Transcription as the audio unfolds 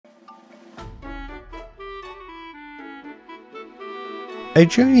A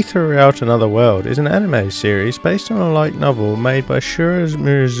Journey Throughout Another World is an anime series based on a light novel made by Shuro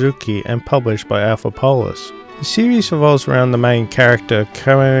Murazuki and published by Alpha Polis. The series revolves around the main character,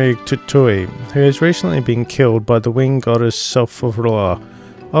 Kamui Tutui, who has recently been killed by the winged goddess Self-Law.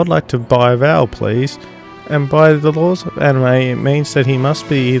 I would like to buy a vowel, please. And by the laws of anime, it means that he must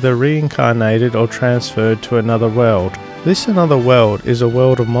be either reincarnated or transferred to another world. This another world is a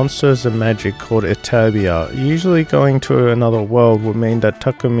world of monsters and magic called Etobia. Usually going to another world would mean that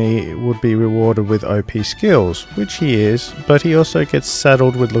Takumi would be rewarded with OP skills, which he is, but he also gets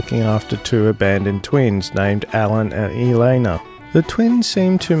saddled with looking after two abandoned twins named Alan and Elena. The twins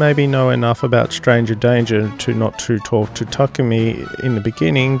seem to maybe know enough about stranger danger to not to talk to Takumi in the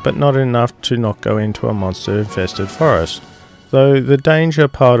beginning, but not enough to not go into a monster-infested forest. Though the danger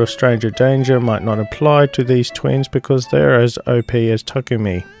part of stranger danger might not apply to these twins because they're as OP as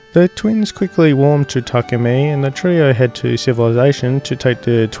Takumi. The twins quickly warm to Takumi and the trio head to civilization to take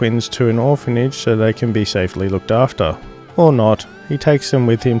the twins to an orphanage so they can be safely looked after. Or not, he takes them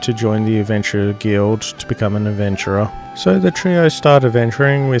with him to join the Adventurer Guild to become an adventurer. So the trio start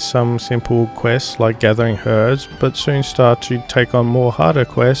adventuring with some simple quests like gathering herds, but soon start to take on more harder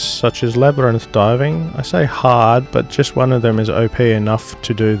quests such as labyrinth diving. I say hard, but just one of them is OP enough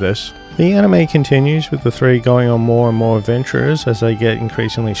to do this. The anime continues with the three going on more and more adventures as they get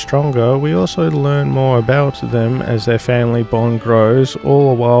increasingly stronger. We also learn more about them as their family bond grows, all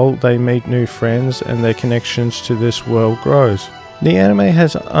the while they meet new friends and their connections to this world grows. The anime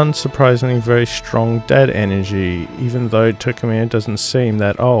has unsurprisingly very strong dad energy, even though Takumi doesn't seem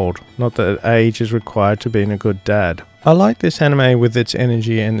that old. Not that age is required to being a good dad. I like this anime with its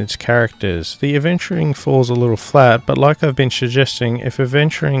energy and its characters. The adventuring falls a little flat, but like I've been suggesting, if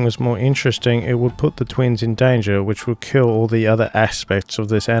adventuring was more interesting, it would put the twins in danger, which would kill all the other aspects of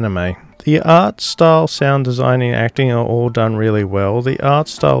this anime. The art style, sound design and acting are all done really well. The art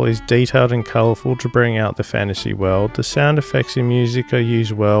style is detailed and colourful to bring out the fantasy world. The sound effects and music are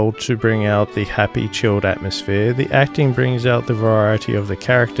used well to bring out the happy, chilled atmosphere. The acting brings out the variety of the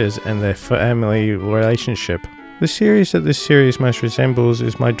characters and their family relationship. The series that this series most resembles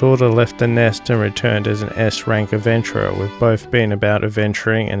is My Daughter Left the Nest and Returned as an S-rank adventurer, with both being about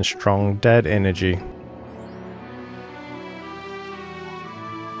adventuring and strong dad energy.